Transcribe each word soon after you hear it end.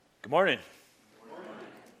Morning.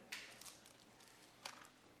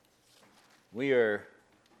 We are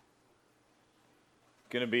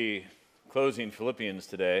going to be closing Philippians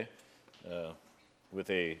today with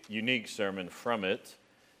a unique sermon from it.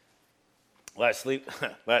 Last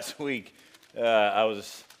week, I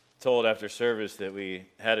was told after service that we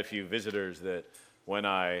had a few visitors that when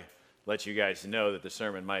I let you guys know that the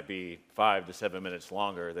sermon might be 5 to 7 minutes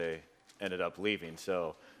longer, they ended up leaving.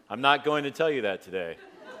 So I'm not going to tell you that today.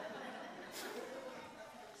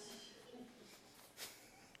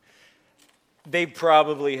 They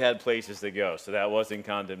probably had places to go, so that wasn't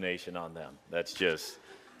condemnation on them. That's just,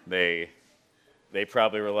 they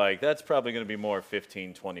probably were like, that's probably going to be more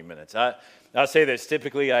 15, 20 minutes. I'll say this,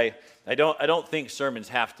 typically I don't think sermons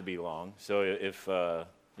have to be long, so if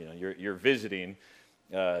you're visiting,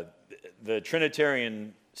 the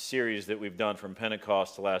Trinitarian series that we've done from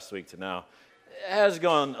Pentecost to last week to now has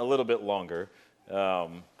gone a little bit longer.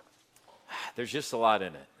 There's just a lot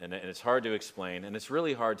in it, and it's hard to explain, and it's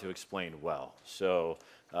really hard to explain well. So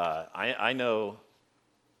I know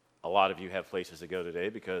a lot of you have places to go today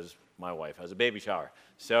because my wife has a baby shower.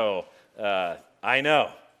 So I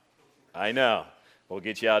know. We'll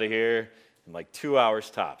get you out of here in like 2 hours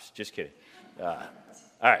tops. Just kidding. All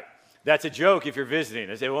right. That's a joke if you're visiting.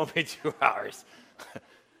 It won't be 2 hours.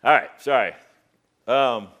 All right. Sorry.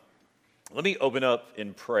 Let me open up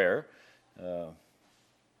in prayer.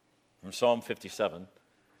 From Psalm 57.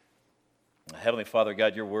 Heavenly Father,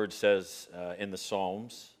 God, your word says in the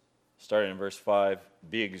Psalms, starting in verse 5,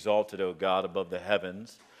 "Be exalted, O God, above the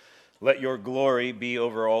heavens. Let your glory be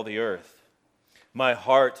over all the earth. My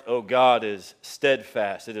heart, O God, is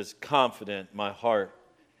steadfast. It is confident. My heart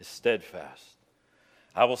is steadfast.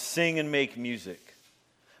 I will sing and make music.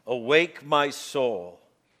 Awake my soul.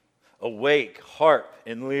 Awake, harp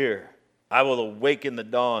and lyre. I will awaken the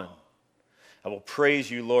dawn. I will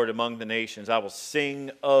praise you, Lord, among the nations. I will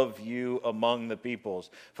sing of you among the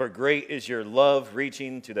peoples. For great is your love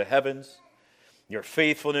reaching to the heavens, your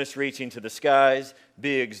faithfulness reaching to the skies.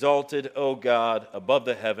 Be exalted, O God, above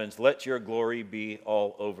the heavens. Let your glory be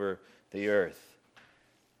all over the earth."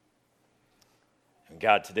 And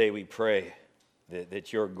God, today we pray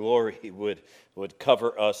that your glory would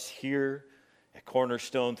cover us here at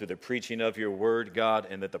Cornerstone through the preaching of your word, God,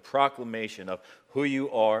 and that the proclamation of who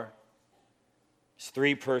you are, it's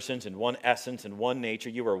three persons in one essence and one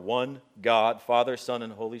nature. You are one God, Father, Son,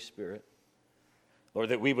 and Holy Spirit. Lord,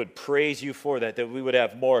 that we would praise you for that we would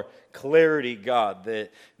have more clarity, God,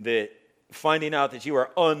 that finding out that you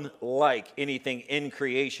are unlike anything in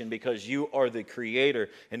creation because you are the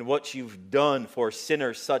creator, and what you've done for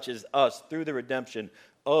sinners such as us through the redemption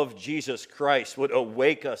of Jesus Christ would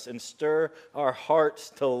awake us and stir our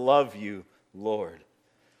hearts to love you, Lord.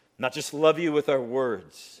 Not just love you with our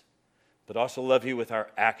words, but also love you with our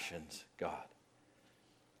actions, God.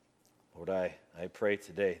 Lord, I pray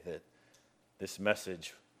today that this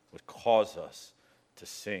message would cause us to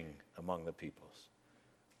sing among the peoples.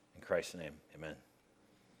 In Christ's name, amen.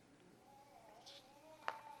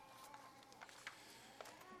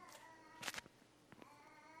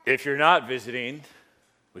 If you're not visiting,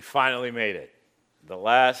 we finally made it. The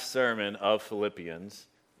last sermon of Philippians,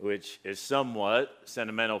 which is somewhat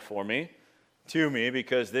sentimental to me,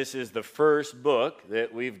 because this is the first book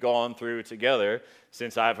that we've gone through together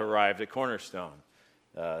since I've arrived at Cornerstone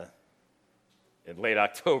in late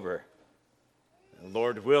October. And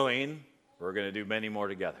Lord willing, we're going to do many more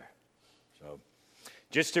together. So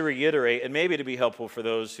just to reiterate, and maybe to be helpful for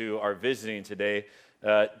those who are visiting today,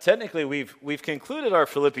 technically we've concluded our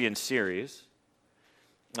Philippians series,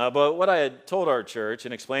 but what I had told our church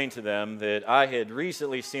and explained to them that I had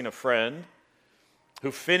recently seen a friend who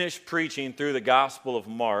finished preaching through the Gospel of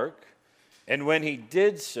Mark, and when he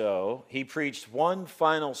did so, he preached one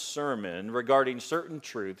final sermon regarding certain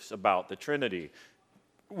truths about the Trinity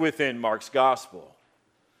within Mark's Gospel.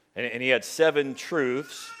 And he had 7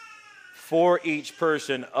 truths for each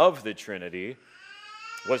person of the Trinity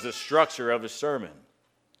was the structure of the sermon.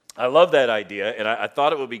 I love that idea, and I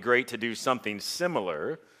thought it would be great to do something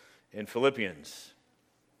similar in Philippians.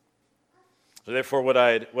 So therefore, what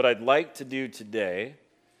I'd like to do today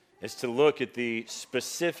is to look at the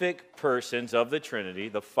specific persons of the Trinity,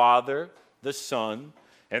 the Father, the Son,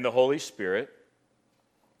 and the Holy Spirit,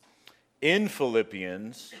 in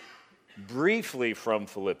Philippians, briefly from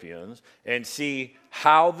Philippians, and see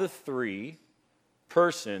how the three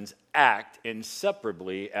persons act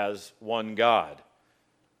inseparably as one God,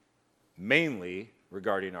 mainly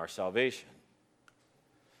regarding our salvation.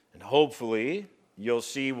 And hopefully, you'll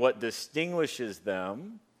see what distinguishes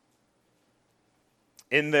them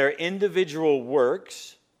in their individual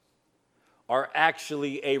works are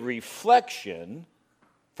actually a reflection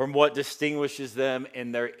from what distinguishes them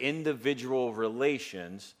in their individual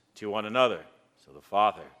relations to one another. So the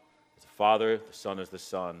Father is the Father, the Son is the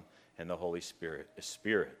Son, and the Holy Spirit is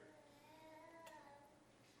Spirit.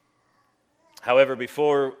 However,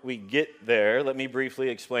 before we get there, let me briefly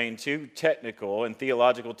explain two technical and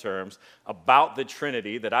theological terms about the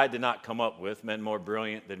Trinity that I did not come up with. Men more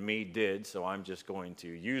brilliant than me did, so I'm just going to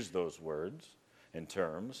use those words and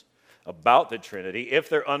terms about the Trinity. If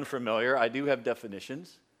they're unfamiliar, I do have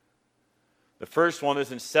definitions. The first one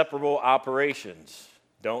is inseparable operations.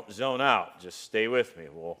 Don't zone out. Just stay with me.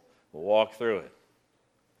 We'll walk through it.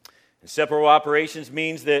 Inseparable operations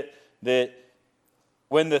means that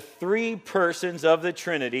when the three persons of the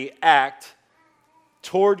Trinity act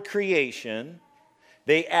toward creation,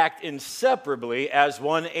 they act inseparably as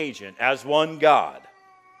one agent, as one God.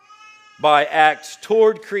 By acts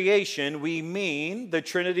toward creation, we mean the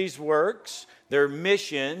Trinity's works, their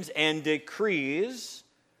missions, and decrees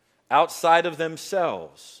outside of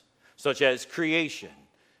themselves, such as creation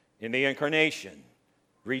in the incarnation,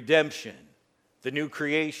 redemption, the new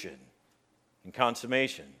creation, and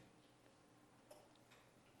consummation.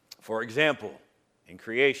 For example, in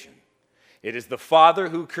creation, it is the Father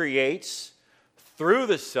who creates through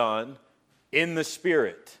the Son in the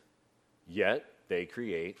Spirit, yet they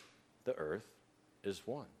create the earth as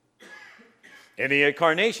one. In the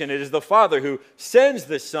incarnation, it is the Father who sends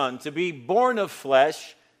the Son to be born of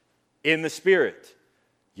flesh in the Spirit,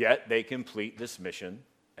 yet they complete this mission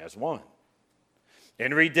as one.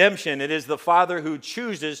 In redemption, it is the Father who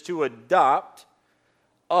chooses to adopt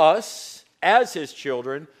us as His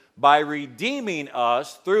children by redeeming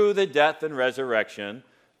us through the death and resurrection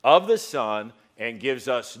of the Son and gives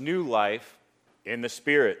us new life in the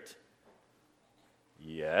Spirit.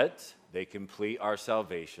 Yet they complete our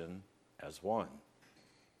salvation as one.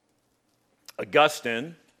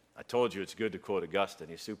 Augustine, I told you it's good to quote Augustine,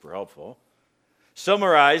 he's super helpful,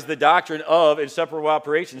 summarized the doctrine of inseparable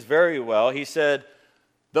operations very well. He said,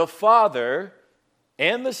 the Father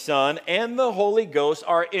and the Son and the Holy Ghost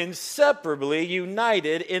are inseparably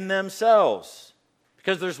united in themselves.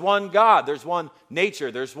 Because there's one God, there's one nature,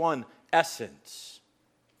 there's one essence.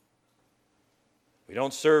 We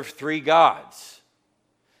don't serve three gods.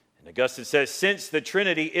 And Augustine says, since the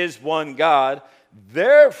Trinity is one God,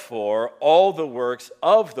 therefore all the works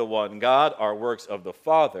of the one God are works of the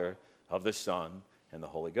Father, of the Son, and the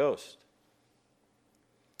Holy Ghost.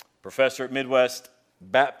 Professor at Midwest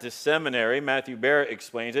Baptist Seminary, Matthew Barrett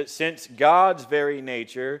explains it. Since God's very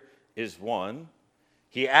nature is one,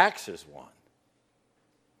 He acts as one.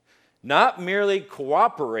 Not merely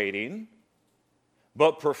cooperating,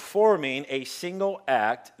 but performing a single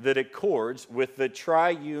act that accords with the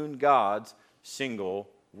triune God's single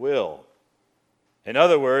will. In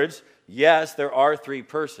other words, yes, there are three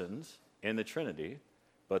persons in the Trinity,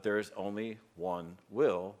 but there is only one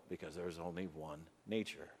will because there is only one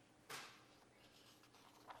nature.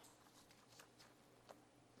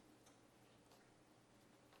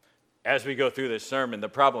 As we go through this sermon, the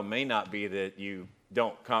problem may not be that you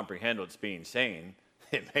don't comprehend what's being saying.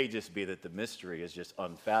 It may just be that the mystery is just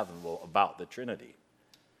unfathomable about the Trinity.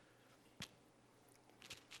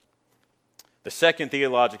 The second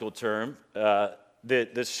theological term that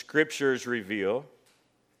the Scriptures reveal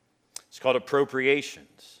is called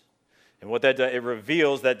appropriations. And what that does, it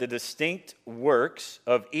reveals that the distinct works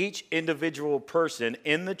of each individual person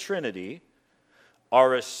in the Trinity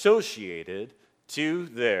are associated to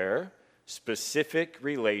their specific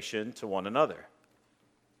relation to one another.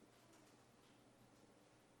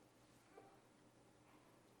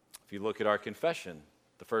 If you look at our confession,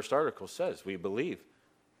 the first article says we believe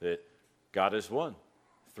that God is one,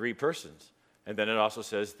 three persons. And then it also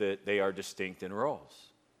says that they are distinct in roles.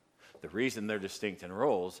 The reason they're distinct in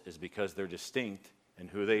roles is because they're distinct in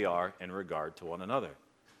who they are in regard to one another.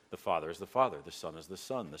 The Father is the Father, the Son is the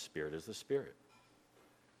Son, the Spirit is the Spirit.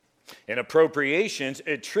 And appropriations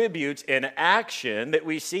attributes an action that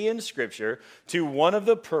we see in Scripture to one of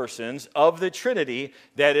the persons of the Trinity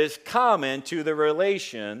that is common to the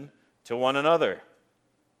relation to one another.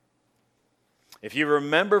 If you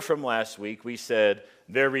remember from last week, we said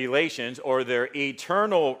their relations or their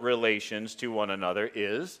eternal relations to one another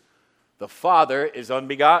is the Father is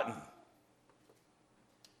unbegotten.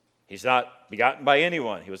 He's not begotten by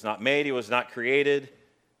anyone. He was not made. He was not created.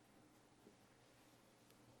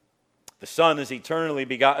 The Son is eternally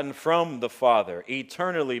begotten from the Father,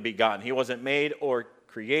 eternally begotten. He wasn't made or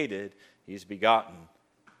created. He's begotten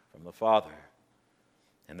from the Father.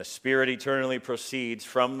 And the Spirit eternally proceeds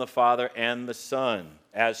from the Father and the Son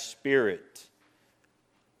as Spirit.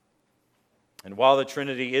 And while the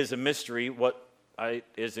Trinity is a mystery, what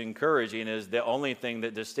is encouraging is the only thing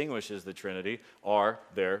that distinguishes the Trinity are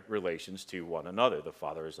their relations to one another. The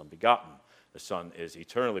Father is unbegotten. The Son is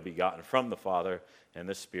eternally begotten from the Father, and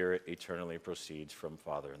the Spirit eternally proceeds from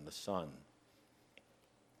Father and the Son.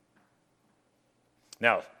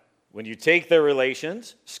 Now, when you take their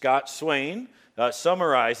relations, Scott Swain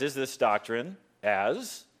summarizes this doctrine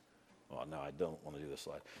as, well, no, I don't want to do this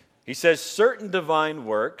slide. He says, certain divine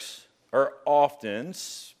works are often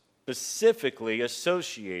specifically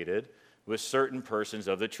associated with certain persons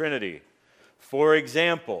of the Trinity. For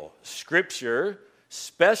example, Scripture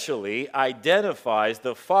specially identifies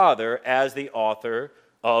the Father as the author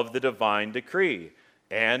of the divine decree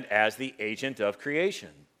and as the agent of creation.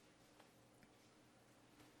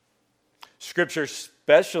 Scripture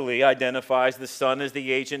specially identifies the Son as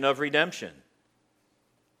the agent of redemption.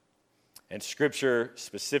 And Scripture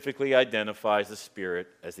specifically identifies the Spirit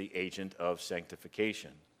as the agent of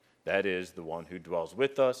sanctification. That is, the one who dwells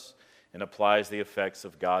with us and applies the effects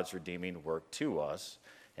of God's redeeming work to us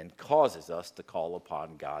and causes us to call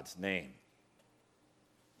upon God's name.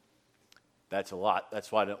 That's a lot.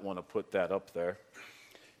 That's why I didn't want to put that up there.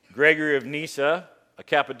 Gregory of Nyssa, a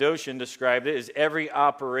Cappadocian, described it as every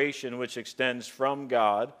operation which extends from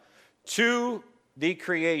God to the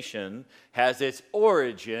creation has its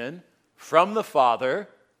origin from the Father,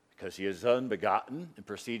 because he is unbegotten and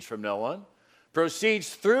proceeds from no one,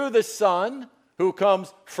 proceeds through the Son, who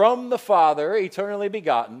comes from the Father, eternally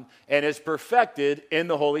begotten, and is perfected in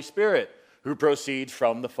the Holy Spirit, who proceeds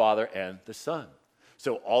from the Father and the Son.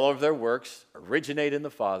 So all of their works originate in the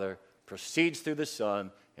Father, proceeds through the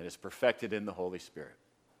Son, and is perfected in the Holy Spirit.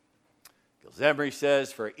 Gilzemery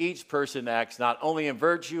says, for each person acts not only in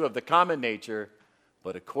virtue of the common nature,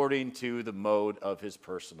 but according to the mode of his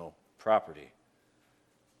personal property.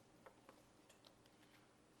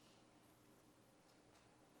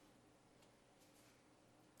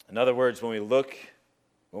 In other words,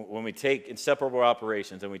 when we take inseparable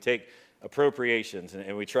operations and we take appropriations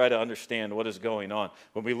and we try to understand what is going on,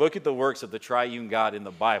 when we look at the works of the triune God in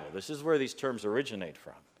the Bible, this is where these terms originate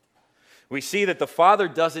from. We see that the Father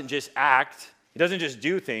doesn't just act, he doesn't just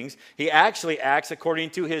do things, he actually acts according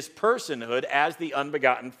to his personhood as the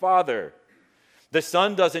unbegotten Father. The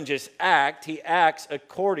Son doesn't just act, he acts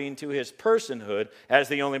according to his personhood as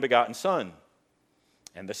the only begotten Son.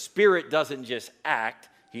 And the Spirit doesn't just act,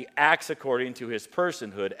 he acts according to his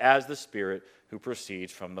personhood as the Spirit who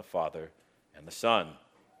proceeds from the Father and the Son.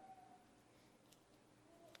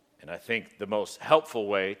 And I think the most helpful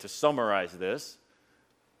way to summarize this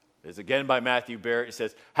is again by Matthew Barrett. It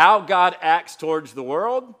says, how God acts towards the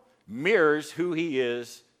world mirrors who he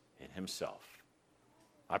is in himself.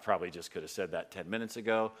 I probably just could have said that 10 minutes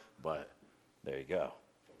ago, but there you go.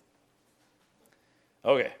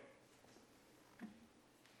 Okay.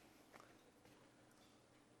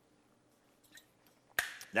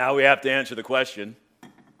 Now we have to answer the question,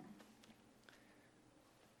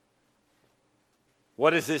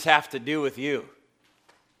 what does this have to do with you?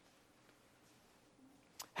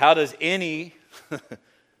 How does any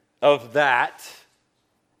of that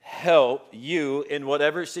help you in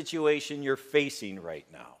whatever situation you're facing right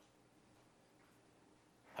now?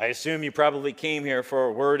 I assume you probably came here for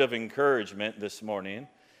a word of encouragement this morning,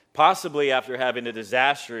 possibly after having a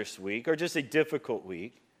disastrous week or just a difficult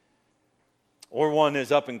week, or one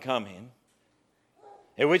is up and coming,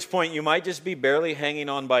 at which point you might just be barely hanging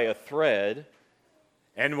on by a thread,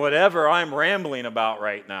 and whatever I'm rambling about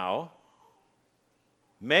right now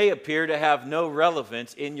may appear to have no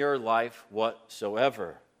relevance in your life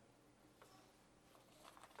whatsoever.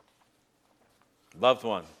 Loved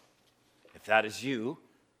one, if that is you,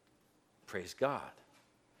 praise God.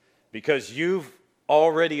 Because you've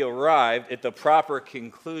already arrived at the proper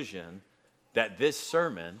conclusion that this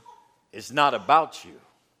sermon is not about you.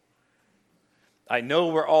 I know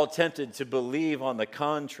we're all tempted to believe on the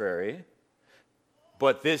contrary,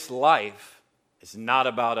 but this life is not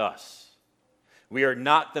about us. We are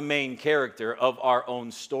not the main character of our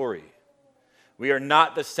own story. We are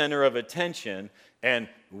not the center of attention, and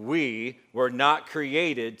we were not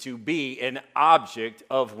created to be an object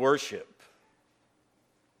of worship.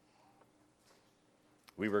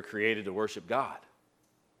 We were created to worship God.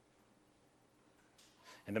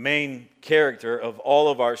 And the main character of all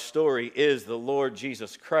of our story is the Lord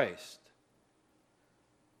Jesus Christ.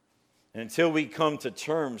 And until we come to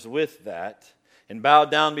terms with that and bow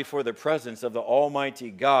down before the presence of the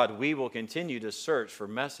Almighty God, we will continue to search for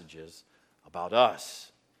messages about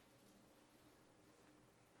us.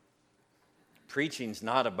 Preaching's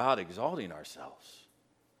not about exalting ourselves.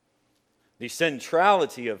 The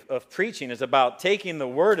centrality of preaching is about taking the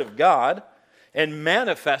Word of God and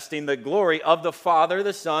manifesting the glory of the Father,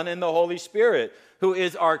 the Son, and the Holy Spirit, who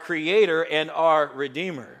is our Creator and our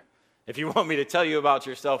Redeemer. If you want me to tell you about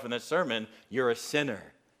yourself in this sermon, you're a sinner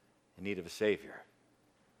in need of a Savior.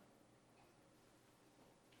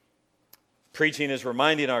 Preaching is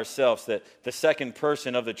reminding ourselves that the second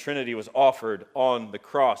person of the Trinity was offered on the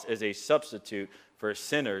cross as a substitute for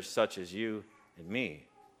sinners such as you and me.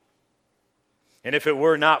 And if it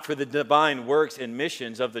were not for the divine works and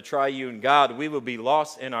missions of the triune God, we would be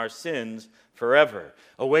lost in our sins forever,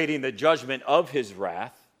 awaiting the judgment of his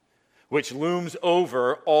wrath, which looms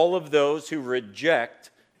over all of those who reject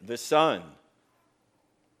the Son.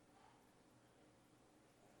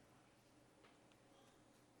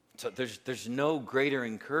 So there's no greater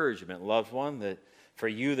encouragement, loved one, that for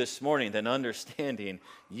you this morning than understanding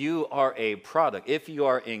you are a product. If you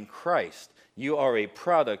are in Christ, you are a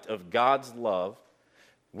product of God's love,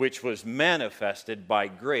 which was manifested by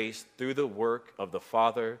grace through the work of the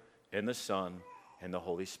Father and the Son and the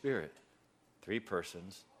Holy Spirit. 3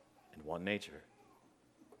 persons and 1 nature.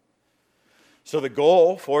 So the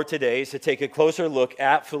goal for today is to take a closer look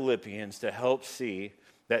at Philippians to help see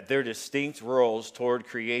that their distinct roles toward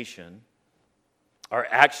creation are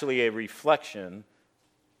actually a reflection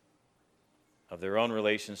of their own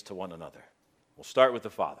relations to one another. We'll start with the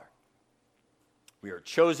Father. We are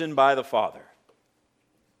chosen by the Father.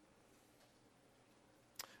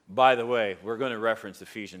 By the way, we're going to reference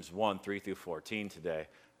Ephesians 1, 3 through 14 today,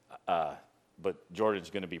 but Jordan's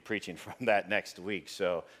going to be preaching from that next week,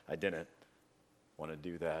 so I didn't want to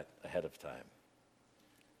do that ahead of time.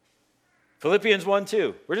 Philippians 1,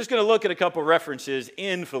 2. We're just going to look at a couple references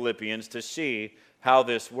in Philippians to see how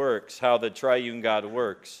this works, how the triune God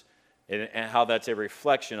works, and how that's a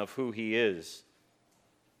reflection of who he is.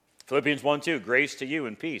 Philippians 1, 2. Grace to you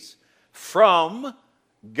and peace from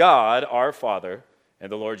God our Father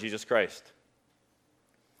and the Lord Jesus Christ.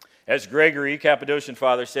 As Gregory, Cappadocian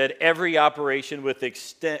Father, said, every operation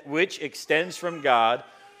which extends from God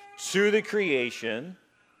to the creation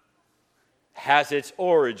has its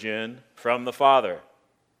origin from the Father.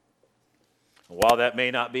 While that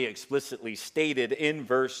may not be explicitly stated in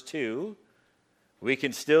verse 2, we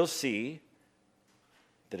can still see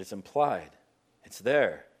that it's implied. It's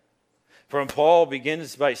there. For Paul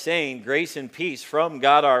begins by saying, grace and peace from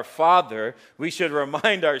God our Father, we should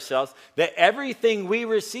remind ourselves that everything we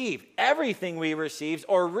receive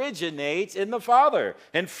originates in the Father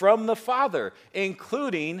and from the Father,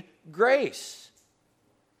 including grace.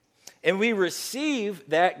 And we receive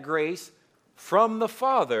that grace from the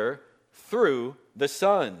Father through the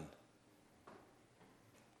Son.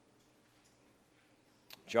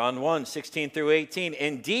 John 1, 16 through 18.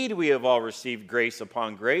 Indeed, we have all received grace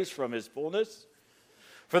upon grace from his fullness.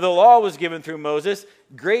 For the law was given through Moses.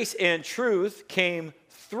 Grace and truth came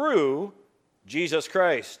through Jesus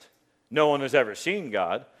Christ. No one has ever seen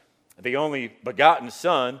God, the only begotten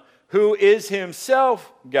Son, who is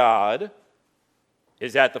himself God,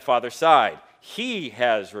 is at the Father's side. He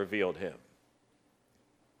has revealed him.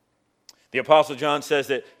 The Apostle John says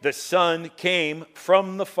that the Son came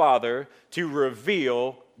from the Father to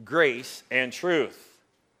reveal grace and truth,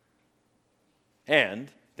 and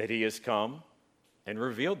that he has come and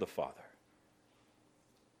revealed the Father.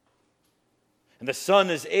 And the Son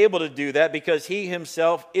is able to do that because he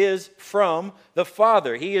himself is from the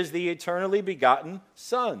Father. He is the eternally begotten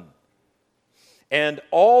Son. And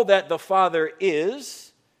all that the Father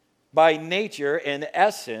is, by nature and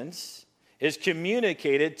essence, is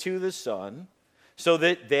communicated to the Son so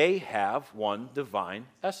that they have one divine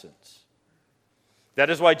essence. That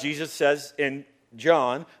is why Jesus says in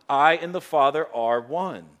John, I and the Father are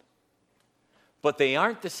one. But they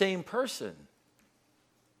aren't the same person.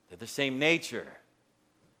 They're the same nature.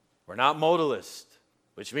 We're not modalist,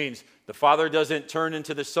 which means the Father doesn't turn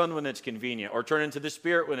into the Son when it's convenient or turn into the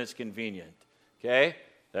Spirit when it's convenient. Okay?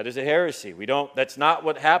 That is a heresy. That's not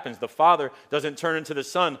what happens. The Father doesn't turn into the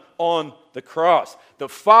Son on the cross. The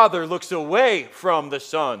Father looks away from the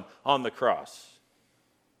Son on the cross.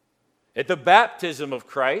 At the baptism of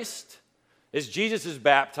Christ, as Jesus is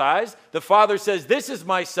baptized, the Father says, this is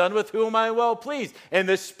my Son with whom I am well pleased. And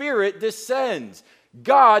the Spirit descends.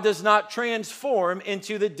 God does not transform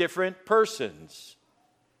into the different persons.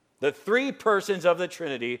 The 3 persons of the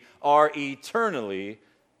Trinity are eternally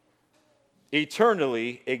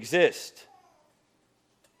exist.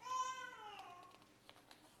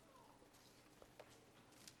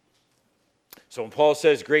 So when Paul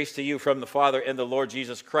says grace to you from the Father and the Lord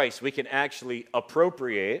Jesus Christ, we can actually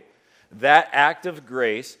appropriate that act of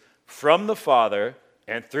grace from the Father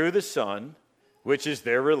and through the Son, which is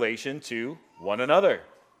their relation to one another.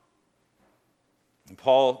 And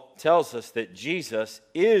Paul tells us that Jesus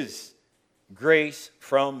is grace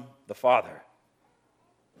from the Father.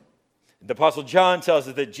 The Apostle John tells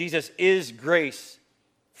us that Jesus is grace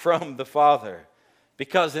from the Father,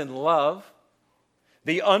 because in love,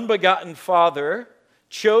 the unbegotten Father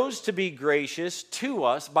chose to be gracious to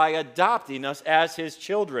us by adopting us as his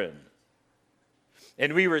children.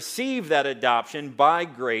 And we receive that adoption by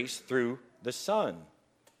grace through the Son,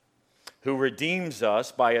 who redeems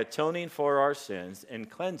us by atoning for our sins and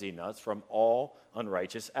cleansing us from all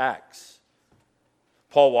unrighteous acts.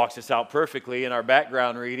 Paul walks this out perfectly in our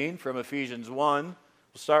background reading from Ephesians 1. We'll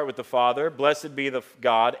start with the Father. Blessed be the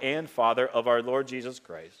God and Father of our Lord Jesus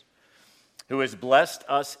Christ, who has blessed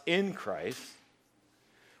us in Christ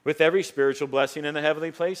with every spiritual blessing in the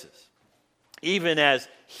heavenly places, even as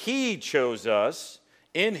he chose us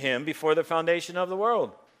in him before the foundation of the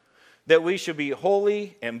world, that we should be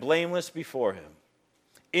holy and blameless before him.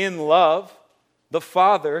 In love, the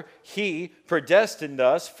Father, he predestined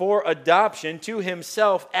us for adoption to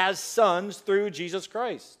himself as sons through Jesus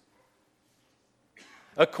Christ,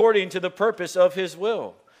 according to the purpose of his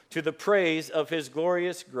will, to the praise of his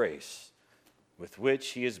glorious grace, with which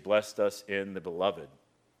he has blessed us in the Beloved.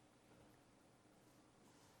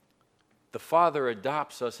 The Father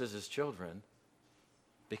adopts us as his children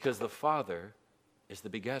because the Father is the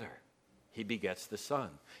begetter. He begets the Son,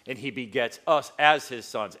 and he begets us as his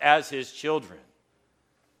sons, as his children.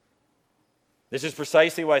 This is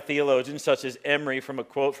precisely why theologians such as Emery, from a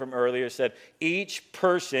quote from earlier, said, each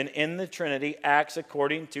person in the Trinity acts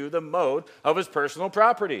according to the mode of his personal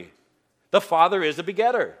property. The Father is a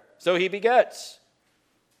begetter, so he begets.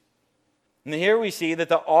 And here we see that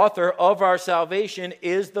the author of our salvation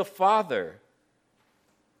is the Father.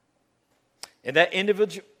 And that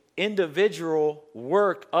individual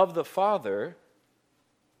work of the Father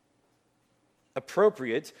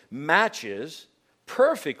matches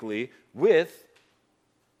perfectly with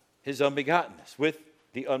his unbegottenness, with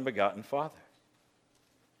the unbegotten Father.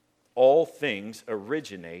 All things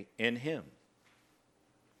originate in him.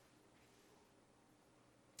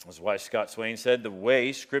 That's why Scott Swain said the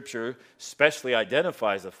way Scripture specially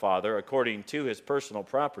identifies the Father according to his personal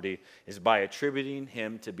property is by attributing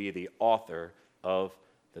him to be the author of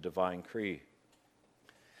the divine creed.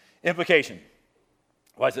 Implication.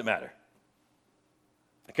 Why does it matter?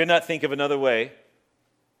 I could not think of another way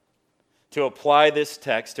to apply this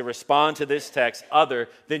text, to respond to this text, other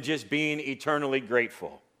than just being eternally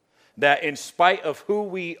grateful. That in spite of who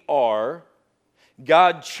we are,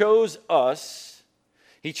 God chose us.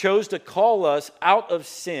 He chose to call us out of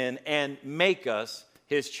sin and make us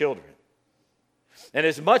his children. And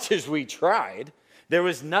as much as we tried, there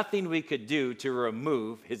was nothing we could do to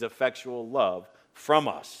remove his effectual love from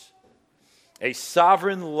us. A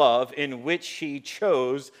sovereign love in which he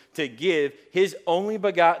chose to give his only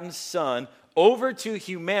begotten Son over to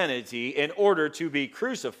humanity in order to be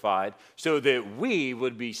crucified so that we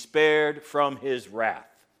would be spared from his wrath.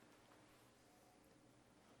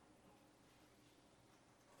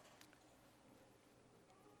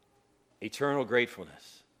 Eternal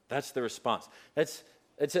gratefulness. That's the response. That's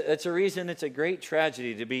a reason it's a great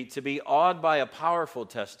tragedy to be awed by a powerful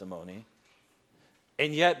testimony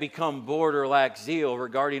and yet become bored or lack zeal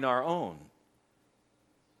regarding our own.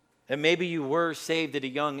 And maybe you were saved at a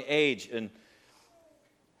young age, and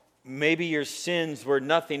maybe your sins were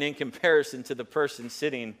nothing in comparison to the person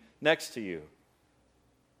sitting next to you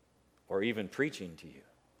or even preaching to you.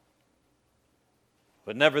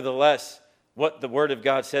 But nevertheless, what the Word of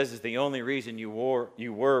God says is the only reason you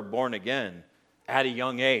were born again at a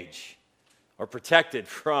young age or protected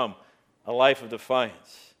from a life of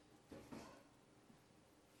defiance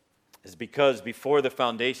is because before the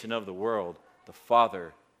foundation of the world, the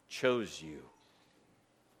Father chose you.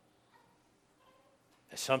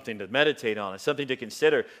 It's something to meditate on. It's something to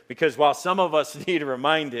consider, because while some of us need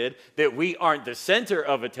reminded that we aren't the center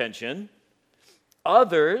of attention,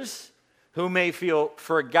 others who may feel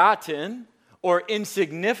forgotten or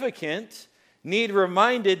insignificant need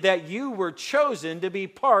reminded that you were chosen to be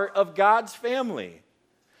part of God's family.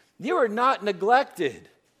 You are not neglected.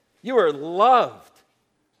 You are loved.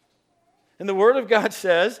 And the Word of God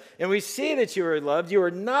says, and we see that you are loved, you are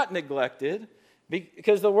not neglected,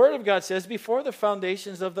 because the Word of God says, before the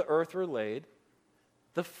foundations of the earth were laid,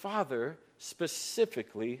 the Father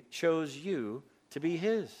specifically chose you to be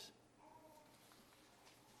his.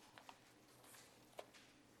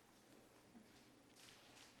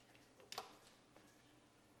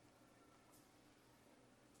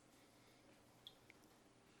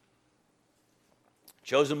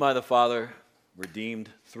 Chosen by the Father, redeemed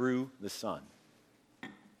through the Son.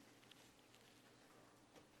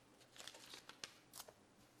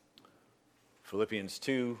 Philippians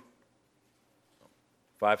 2,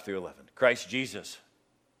 5 through 11. Christ Jesus,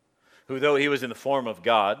 who though he was in the form of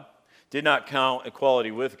God, did not count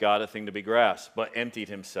equality with God a thing to be grasped, but emptied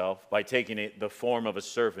himself by taking the form of a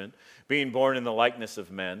servant, being born in the likeness of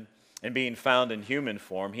men, and being found in human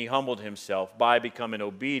form, he humbled himself by becoming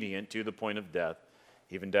obedient to the point of death,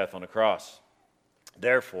 even death on a cross.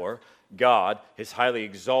 Therefore, God has highly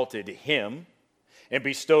exalted him and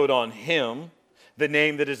bestowed on him the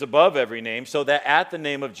name that is above every name, so that at the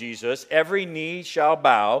name of Jesus every knee shall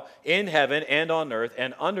bow in heaven and on earth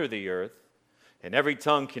and under the earth, and every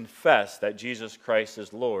tongue confess that Jesus Christ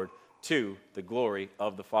is Lord, to the glory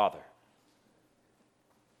of the Father.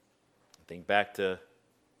 Think back to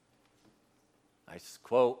nice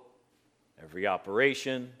quote, every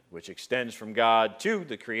operation which extends from God to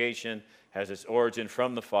the creation has its origin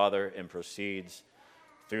from the Father and proceeds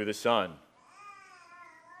through the Son.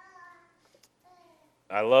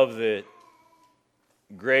 I love that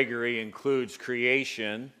Gregory includes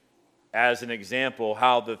creation as an example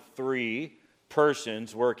how the three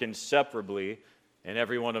persons work inseparably in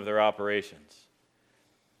every one of their operations.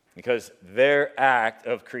 Because their act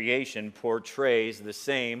of creation portrays the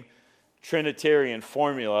same Trinitarian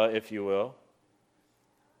formula, if you will,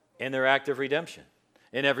 in their act of redemption,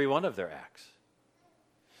 in every one of their acts.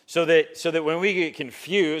 So that when we get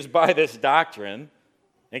confused by this doctrine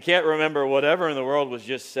and can't remember whatever in the world was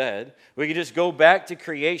just said, we can just go back to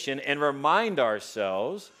creation and remind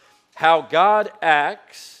ourselves how God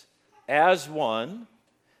acts as one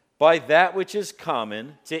by that which is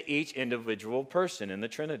common to each individual person in the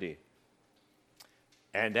Trinity.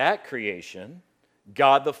 And at creation,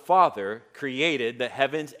 God the Father created the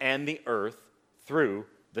heavens and the earth through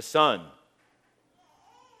the Son.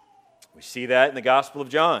 We see that in the Gospel of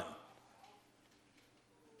John.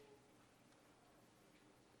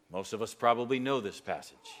 Most of us probably know this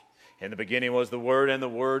passage. In the beginning was the Word, and the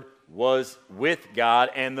Word was with God,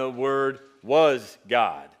 and the Word was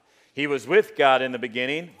God. He was with God in the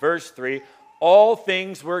beginning. Verse 3, all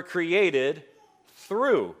things were created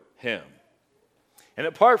through him. And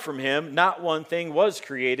apart from him, not one thing was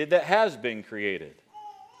created that has been created.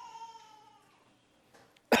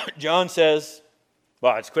 John says,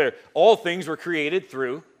 well, it's clear, all things were created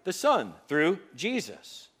through the Son, through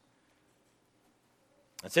Jesus.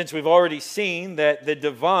 And since we've already seen that the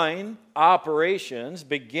divine operations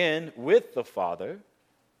begin with the Father,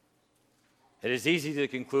 it is easy to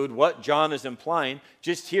conclude what John is implying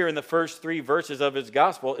just here in the first 3 verses of his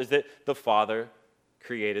gospel is that the Father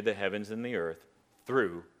created the heavens and the earth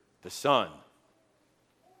through the Son.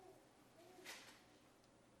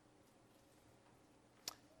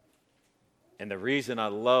 And the reason I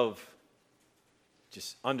love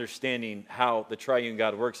just understanding how the triune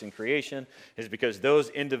God works in creation is because those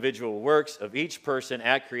individual works of each person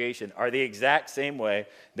at creation are the exact same way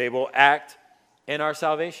they will act in our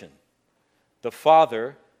salvation. The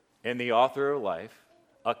Father, and the author of life,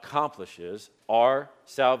 accomplishes our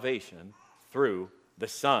salvation through the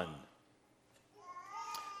Son.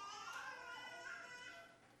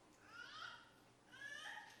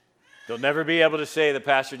 They'll never be able to say the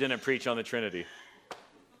pastor didn't preach on the Trinity.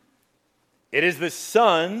 It is the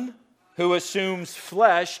Son who assumes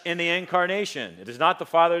flesh in the incarnation. It is not the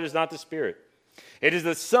Father, it is not the Spirit. It is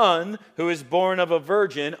the Son who is born of a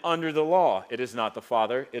virgin under the law. It is not the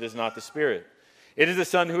Father, it is not the Spirit. It is the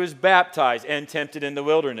Son who is baptized and tempted in the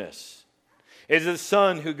wilderness. It is the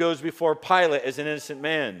Son who goes before Pilate as an innocent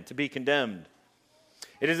man to be condemned.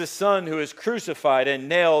 It is the Son who is crucified and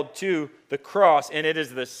nailed to the cross, and it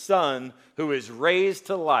is the Son who is raised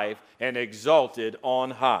to life and exalted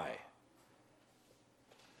on high.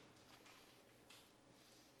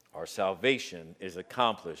 Our salvation is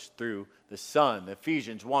accomplished through the Son.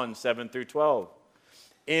 Ephesians 1, 7 through 12.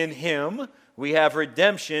 In him we have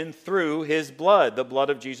redemption through his blood, the blood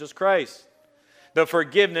of Jesus Christ, the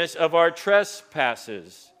forgiveness of our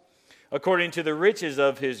trespasses, according to the riches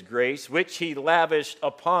of his grace, which he lavished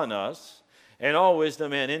upon us, in all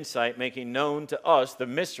wisdom and insight, making known to us the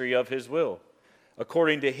mystery of his will,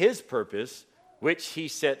 according to his purpose, which he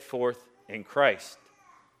set forth in Christ,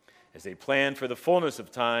 as a plan for the fullness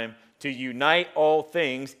of time to unite all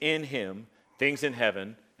things in him, things in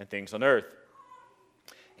heaven and things on earth.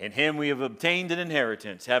 In him we have obtained an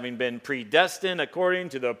inheritance, having been predestined according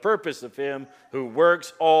to the purpose of him who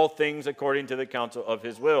works all things according to the counsel of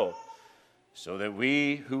his will, so that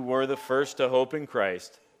we who were the first to hope in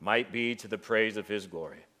Christ might be to the praise of his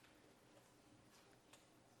glory.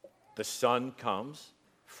 The Son comes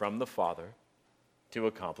from the Father to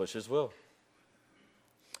accomplish his will.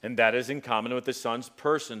 And that is in common with the Son's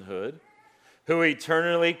personhood, who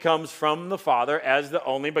eternally comes from the Father as the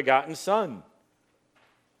only begotten Son.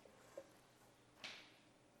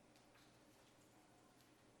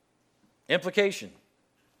 Implication.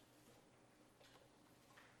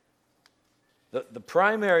 The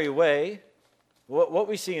primary way, what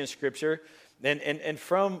we see in Scripture, and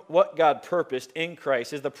from what God purposed in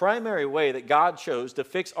Christ, is the primary way that God chose to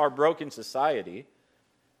fix our broken society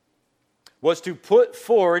was to put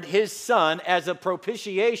forward His Son as a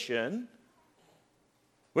propitiation,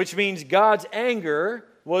 which means God's anger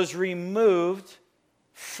was removed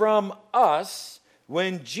from us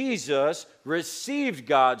when Jesus received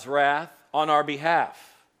God's wrath on our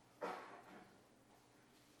behalf.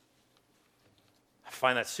 I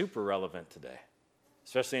find that super relevant today,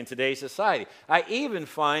 especially in today's society. I even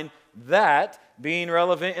find that being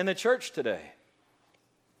relevant in the church today.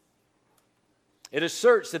 It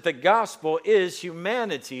asserts that the gospel is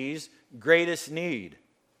humanity's greatest need.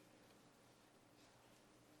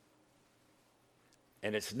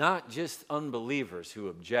 And it's not just unbelievers who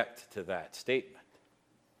object to that statement.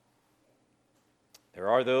 There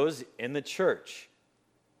are those in the church,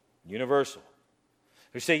 universal,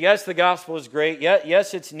 who say, yes, the gospel is great.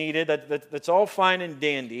 Yes, it's needed. That's all fine and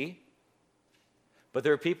dandy. But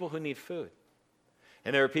there are people who need food.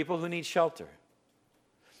 And there are people who need shelter.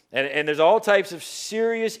 And there's all types of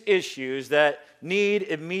serious issues that need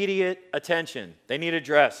immediate attention. They need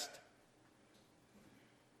addressed.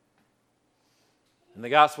 And the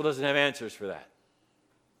gospel doesn't have answers for that.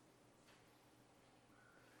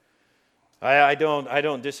 I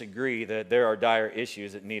don't disagree that there are dire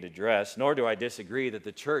issues that need addressed, nor do I disagree that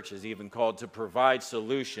the church is even called to provide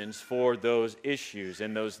solutions for those issues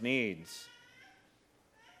and those needs.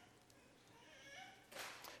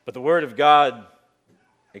 But the Word of God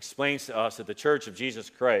explains to us that the Church of Jesus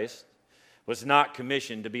Christ was not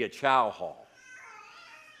commissioned to be a chow hall,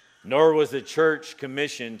 nor was the church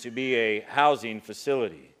commissioned to be a housing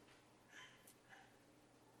facility.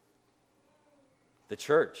 The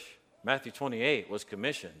church, Matthew 28, was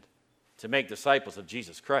commissioned to make disciples of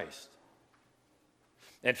Jesus Christ.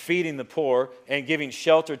 And feeding the poor and giving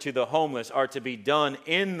shelter to the homeless are to be done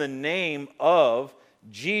in the name of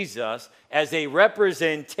Jesus as a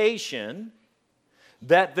representation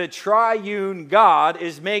that the triune God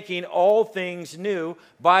is making all things new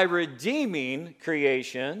by redeeming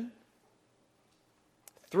creation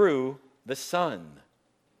through the Son.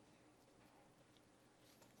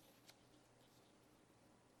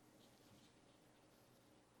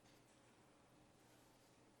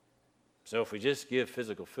 So if we just give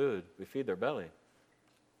physical food, we feed their belly,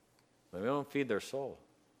 but we don't feed their soul.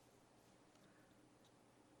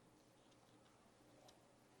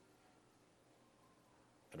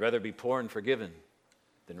 I'd rather be poor and forgiven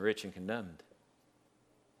than rich and condemned.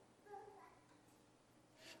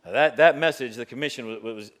 Now that message, the commission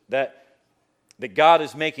was that God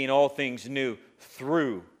is making all things new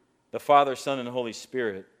through the Father, Son, and Holy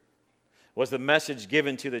Spirit, was the message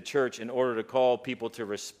given to the church in order to call people to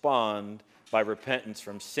respond by repentance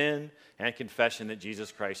from sin and confession that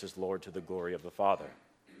Jesus Christ is Lord to the glory of the Father.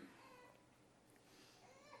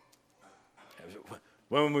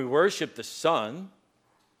 When we worship the Son,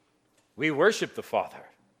 we worship the Father.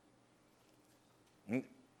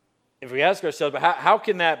 If we ask ourselves, how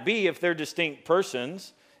can that be if they're distinct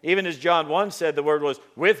persons? Even as John 1 said, the Word was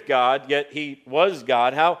with God, yet He was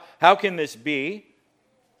God. How can this be?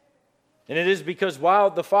 And it is because while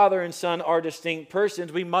the Father and Son are distinct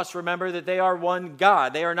persons, we must remember that they are one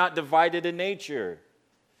God. They are not divided in nature.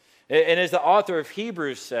 And as the author of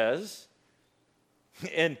Hebrews says,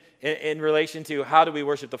 in relation to how do we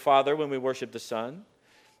worship the Father when we worship the Son,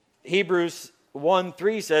 Hebrews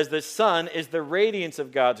 1:3 says the Son is the radiance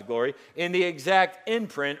of God's glory in the exact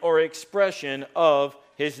imprint or expression of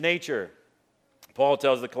His nature. Paul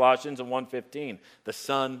tells the Colossians in 1:15, the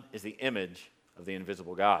Son is the image of the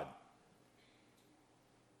invisible God.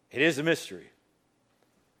 It is a mystery.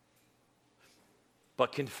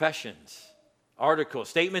 But confessions, articles,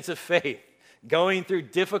 statements of faith, going through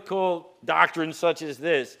difficult doctrines such as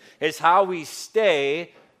this is how we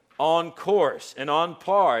stay on course and on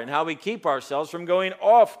par, and how we keep ourselves from going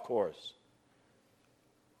off course.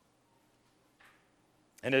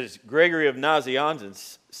 And as Gregory of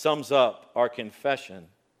Nazianzus sums up our confession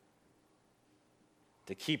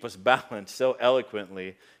to keep us balanced so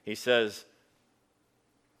eloquently, he says,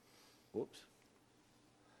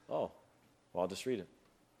 I'll just read it.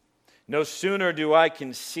 No sooner do I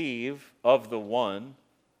conceive of the one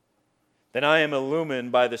than I am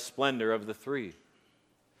illumined by the splendor of the three.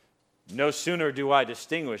 No sooner do I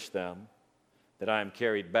distinguish them than I am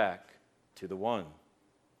carried back to the one.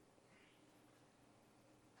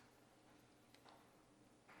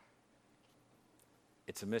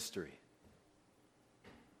 It's a mystery.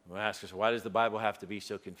 We'll ask us, why does the Bible have to be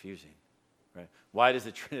so confusing? Right? Why does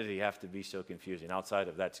the Trinity have to be so confusing? Outside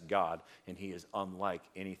of that's God, and he is unlike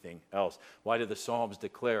anything else. Why do the Psalms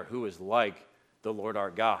declare who is like the Lord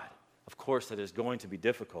our God? Of course, that is going to be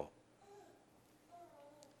difficult.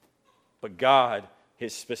 But God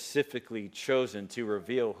has specifically chosen to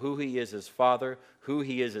reveal who he is as Father, who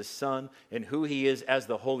he is as Son, and who he is as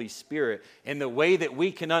the Holy Spirit. And the way that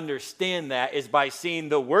we can understand that is by seeing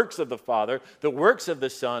the works of the Father, the works of the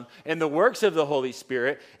Son, and the works of the Holy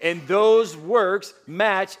Spirit. And those works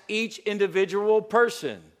match each individual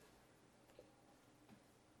person.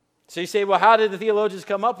 So you say, well, how did the theologians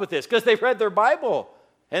come up with this? Because they read their Bible.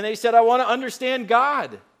 And they said, I want to understand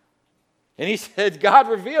God. And he said, God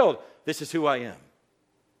revealed, this is who I am.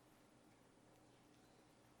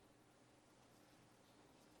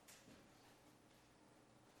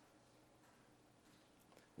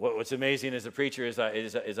 What's amazing as a preacher is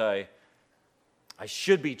I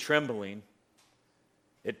should be trembling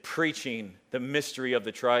at preaching the mystery of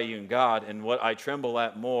the triune God, and what I tremble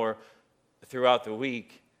at more throughout the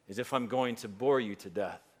week is if I'm going to bore you to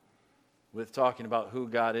death with talking about who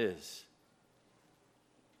God is.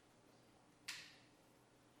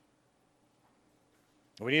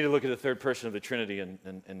 We need to look at the third person of the Trinity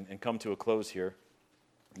and come to a close here.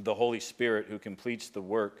 The Holy Spirit, who completes the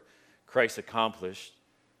work Christ accomplished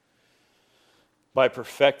by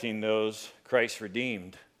perfecting those Christ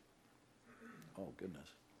redeemed. Oh, goodness.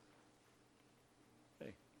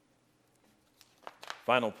 Okay.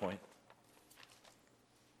 Final point.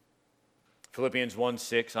 Philippians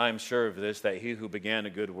 1:6, I am sure of this, that he who began a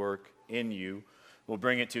good work in you will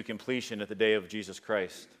bring it to completion at the day of Jesus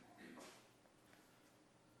Christ.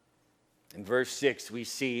 In verse 6, we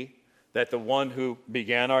see that the one who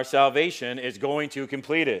began our salvation is going to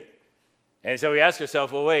complete it. And so we ask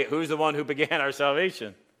ourselves, well, wait, who's the one who began our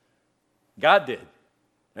salvation? God did.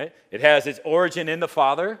 Right? It has its origin in the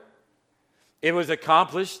Father. It was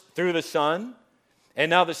accomplished through the Son. And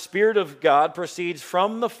now the Spirit of God proceeds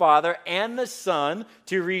from the Father and the Son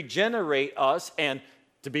to regenerate us and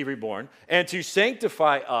to be reborn and to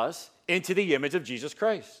sanctify us into the image of Jesus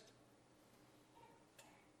Christ.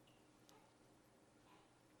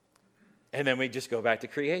 And then we just go back to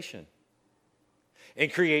creation. In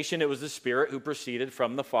creation, it was the Spirit who proceeded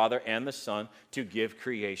from the Father and the Son to give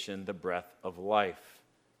creation the breath of life.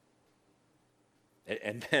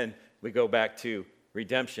 And then we go back to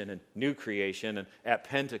redemption and new creation. And at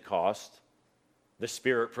Pentecost, the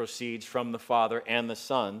Spirit proceeds from the Father and the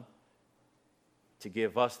Son to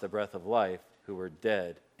give us the breath of life who were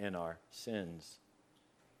dead in our sins.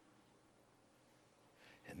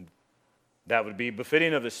 And that would be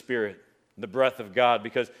befitting of the Spirit, the breath of God,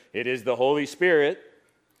 because it is the Holy Spirit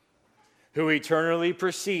who eternally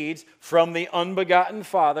proceeds from the unbegotten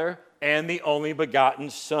Father and the only begotten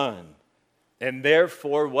Son. And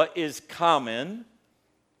therefore, what is common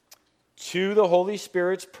to the Holy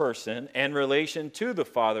Spirit's person and relation to the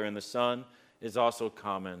Father and the Son is also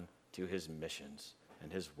common to his missions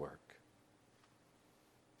and his work.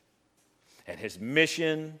 And his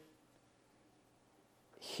mission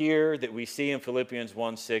here that we see in Philippians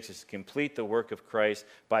 1:6 is to complete the work of Christ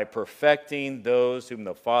by perfecting those whom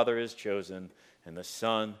the Father has chosen and the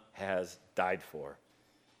Son has died for.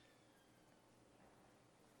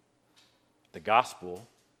 The gospel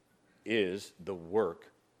is the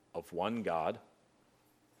work of one God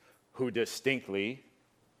who distinctly,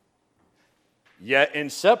 yet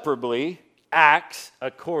inseparably, acts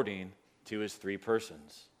according to his three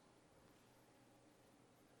persons.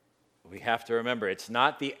 We have to remember, it's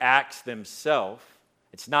not the acts themselves,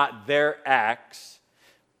 it's not their acts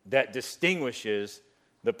that distinguishes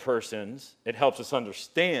the persons. It helps us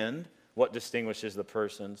understand what distinguishes the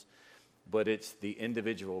persons, but it's the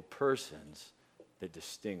individual persons that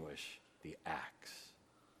distinguish the acts.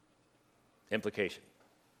 Implication.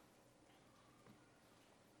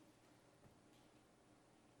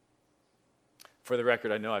 For the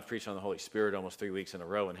record, I know I've preached on the Holy Spirit almost 3 weeks in a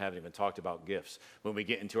row and haven't even talked about gifts. When we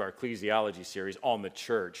get into our ecclesiology series on the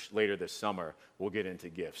church later this summer, we'll get into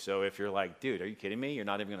gifts. So if you're like, dude, are you kidding me? You're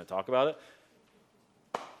not even going to talk about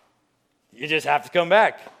it? You just have to come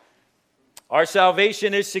back. Our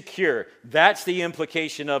salvation is secure. That's the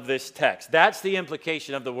implication of this text. That's the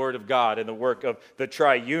implication of the Word of God and the work of the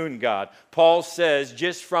triune God. Paul says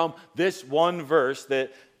just from this one verse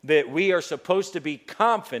that we are supposed to be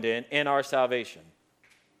confident in our salvation.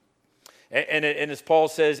 And as Paul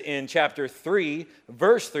says in chapter 3,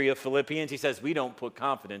 verse 3 of Philippians, he says, we don't put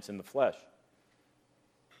confidence in the flesh.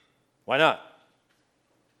 Why not?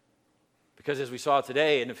 Because as we saw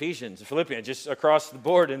today in Ephesians and Philippians, just across the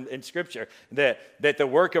board in Scripture, that the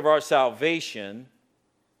work of our salvation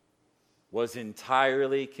was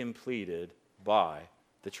entirely completed by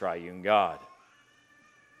the triune God.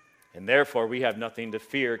 And therefore, we have nothing to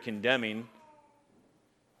fear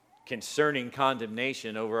concerning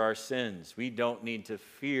condemnation over our sins. We don't need to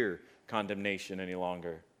fear condemnation any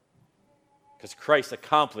longer because Christ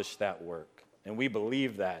accomplished that work, and we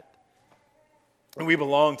believe that. And we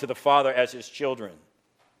belong to the Father as his children.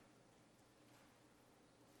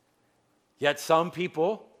 Yet some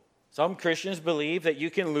Christians believe that you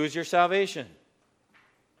can lose your salvation.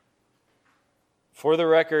 For the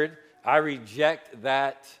record, I reject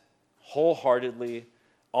that wholeheartedly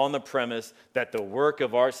on the premise that the work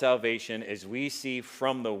of our salvation, as we see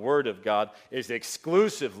from the Word of God, is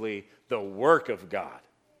exclusively the work of God.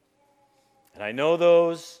 And I know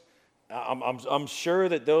I'm sure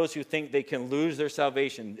that those who think they can lose their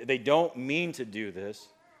salvation, they don't mean to do this.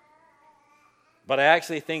 But I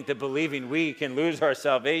actually think that believing we can lose our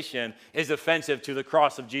salvation is offensive to the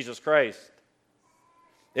cross of Jesus Christ.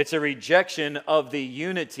 It's a rejection of the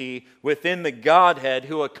unity within the Godhead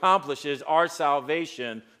who accomplishes our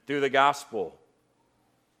salvation through the gospel.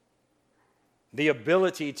 The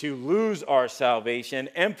ability to lose our salvation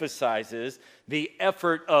emphasizes the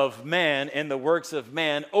effort of man and the works of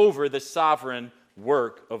man over the sovereign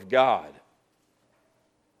work of God.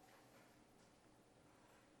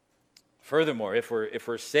 Furthermore, if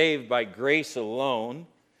we're saved by grace alone,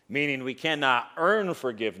 meaning we cannot earn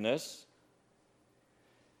forgiveness,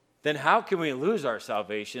 then how can we lose our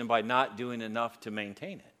salvation by not doing enough to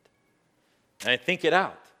maintain it? And I think it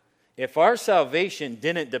out. If our salvation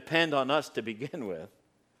didn't depend on us to begin with,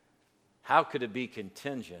 how could it be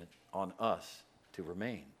contingent on us to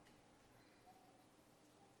remain?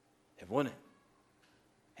 It wouldn't.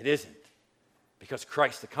 It isn't. Because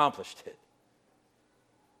Christ accomplished it.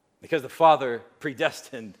 Because the Father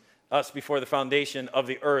predestined us before the foundation of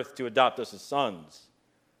the earth to adopt us as sons.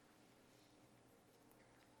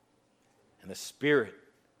 And the Spirit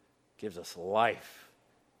gives us life.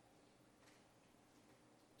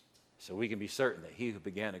 So we can be certain that he who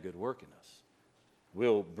began a good work in us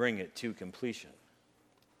will bring it to completion.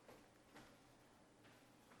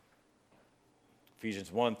 Ephesians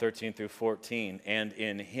 1:13-14, and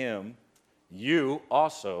in him you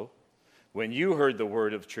also, when you heard the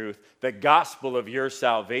word of truth, the gospel of your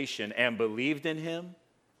salvation, and believed in him,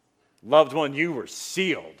 loved one, you were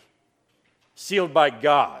sealed by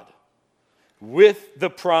God, with the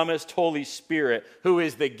promised Holy Spirit, who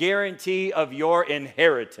is the guarantee of your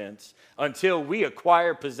inheritance until we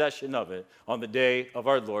acquire possession of it on the day of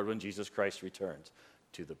our Lord when Jesus Christ returns,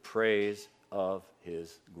 to the praise of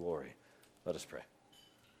his glory. Let us pray.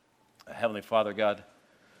 Heavenly Father, God,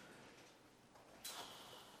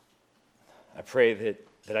 I pray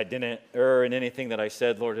that I didn't err in anything that I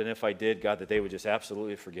said, Lord, and if I did, God, that they would just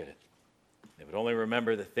absolutely forget it. They would only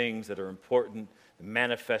remember the things that are important,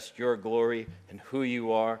 manifest your glory and who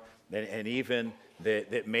you are, and even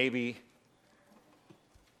that maybe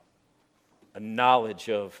a knowledge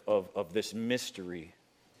of this mystery,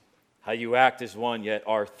 how you act as one, yet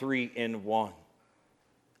are three in one.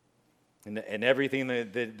 And everything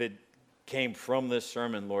that came from this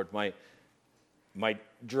sermon, Lord, might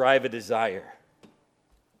drive a desire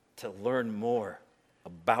to learn more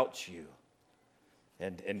about you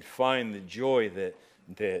and find the joy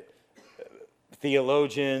that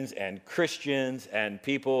theologians and Christians and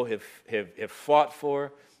people have fought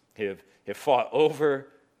for, have fought over,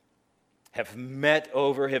 have met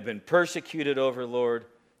over, have been persecuted over, Lord,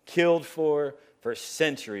 killed for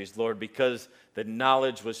centuries, Lord, because the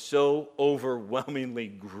knowledge was so overwhelmingly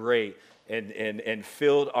great and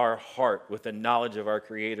filled our heart with the knowledge of our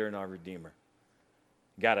Creator and our Redeemer.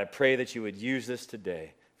 God, I pray that you would use this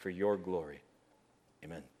today for your glory.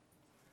 Amen.